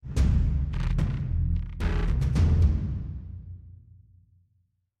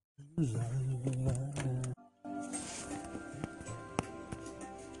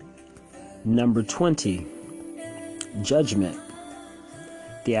Number 20, Judgment.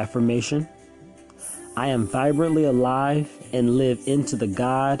 The affirmation: I am vibrantly alive and live into the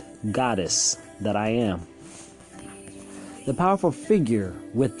God, Goddess that I am. The powerful figure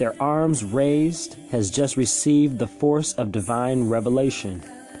with their arms raised has just received the force of divine revelation.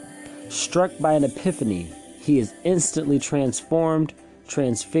 Struck by an epiphany, he is instantly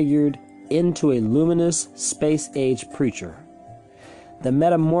transfigured into a luminous space-age preacher. The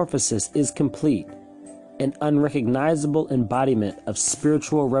metamorphosis is complete, an unrecognizable embodiment of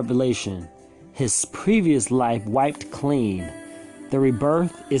spiritual revelation. His previous life wiped clean. The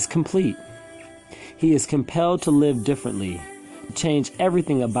rebirth is complete. He is compelled to live differently, change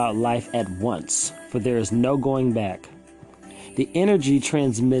everything about life at once, for there is no going back. The energy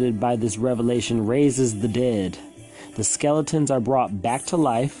transmitted by this revelation raises the dead. The skeletons are brought back to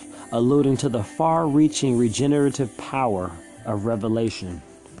life, alluding to the far-reaching regenerative power of revelation.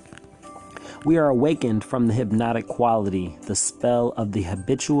 We are awakened from the hypnotic quality, the spell of the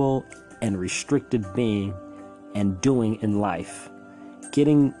habitual and restricted being and doing in life,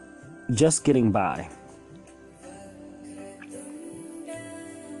 just getting by.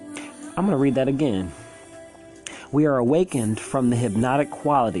 I'm going to read that again. We are awakened from the hypnotic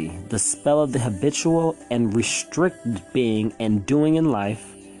quality, the spell of the habitual and restricted being and doing in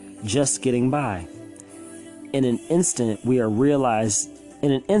life, just getting by. In an instant, we realize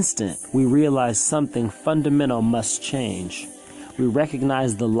something fundamental must change. We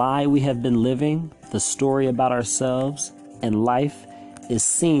recognize the lie we have been living, the story about ourselves, and life is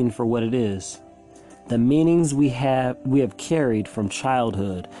seen for what it is. The meanings we have carried from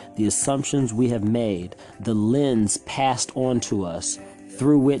childhood, the assumptions we have made, the lens passed on to us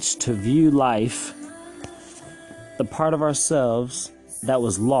through which to view life, the part of ourselves that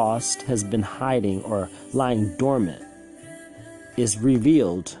was lost, has been hiding or lying dormant, is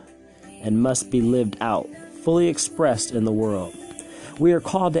revealed and must be lived out, fully expressed in the world. We are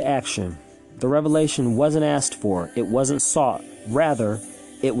called to action. The revelation wasn't asked for, it wasn't sought, rather,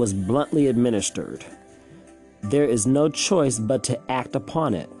 it was bluntly administered. There is no choice but to act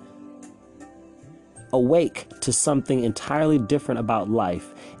upon it. Awake to something entirely different about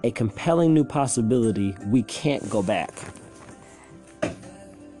life, a compelling new possibility. We can't go back.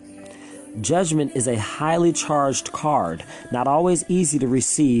 Judgment is a highly charged card, not always easy to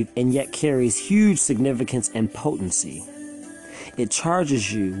receive, and yet carries huge significance and potency. It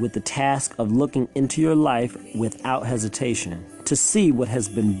charges you with the task of looking into your life without hesitation, to see what has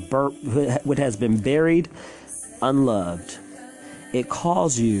been buried, unloved. It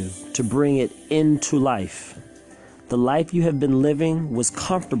calls you to bring it into life. The life you have been living was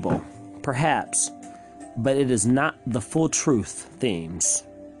comfortable, perhaps, but it is not the full truth themes.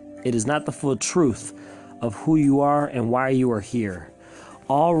 It is not the full truth of who you are and why you are here.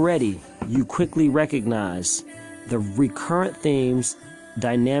 Already, you quickly recognize the recurrent themes,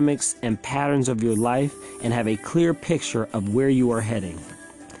 dynamics, and patterns of your life and have a clear picture of where you are heading.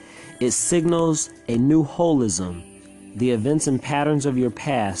 It signals a new holism. The events and patterns of your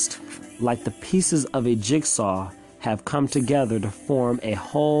past, like the pieces of a jigsaw, have come together to form a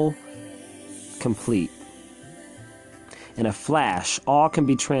whole complete. In a flash, all can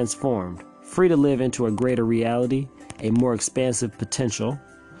be transformed, free to live into a greater reality, a more expansive potential,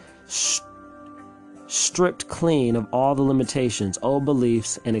 stripped clean of all the limitations, old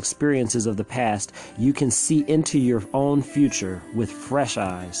beliefs, and experiences of the past. You can see into your own future with fresh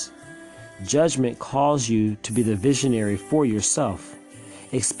eyes. Judgment calls you to be the visionary for yourself.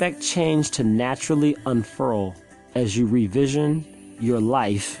 Expect change to naturally unfurl as you revision your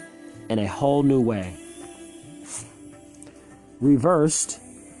life in a whole new way. Reversed,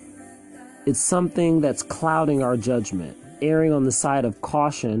 it's something that's clouding our judgment, erring on the side of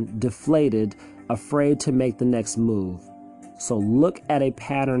caution, deflated, afraid to make the next move. So look at a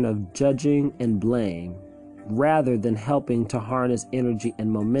pattern of judging and blame, rather than helping to harness energy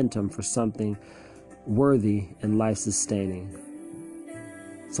and momentum for something worthy and life-sustaining.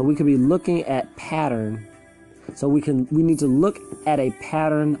 So we could be looking at pattern. We need to look at a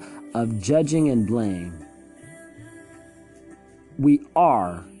pattern of judging and blame. We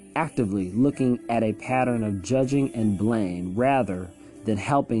are actively looking at a pattern of judging and blame rather than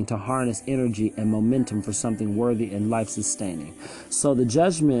helping to harness energy and momentum for something worthy and life-sustaining. So the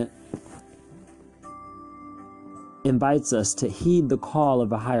judgment invites us to heed the call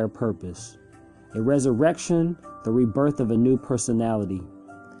of a higher purpose, a resurrection, the rebirth of a new personality.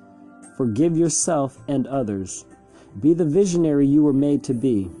 Forgive yourself and others. Be the visionary you were made to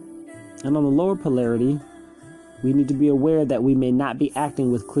be. And on the lower polarity, We need to be aware that we may not be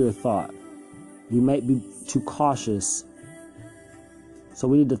acting with clear thought. We might be too cautious. So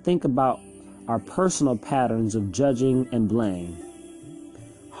we need to think about our personal patterns of judging and blame.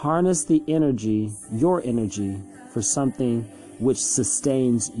 Harness the energy, your energy, for something which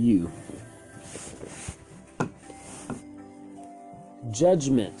sustains you.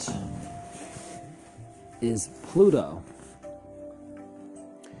 Judgment is Pluto.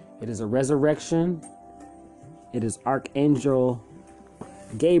 It is a resurrection. It is Archangel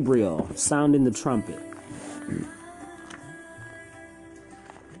Gabriel sounding the trumpet.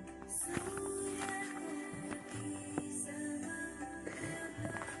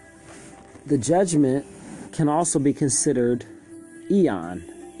 The judgment can also be considered Eon.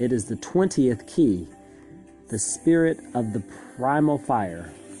 It is the 20th key, the spirit of the primal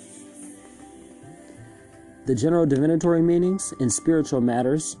fire. The general divinatory meanings in spiritual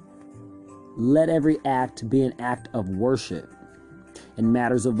matters: let every act be an act of worship. In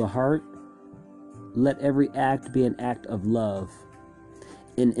matters of the heart, let every act be an act of love.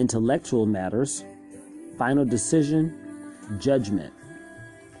 In intellectual matters, final decision, judgment.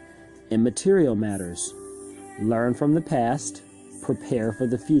 In material matters, learn from the past, prepare for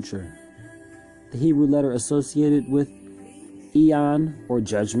the future. The Hebrew letter associated with Eon or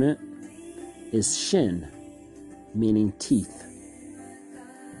judgment is Shin, meaning teeth.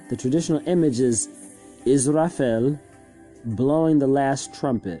 The traditional image is Israfel blowing the last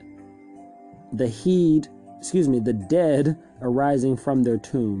trumpet. The dead arising from their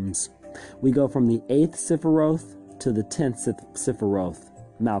tombs. We go from the 8th Sephiroth to the 10th Sephiroth,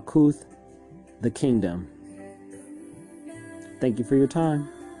 Malkuth, the kingdom. Thank you for your time.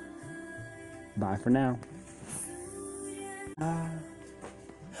 Bye for now.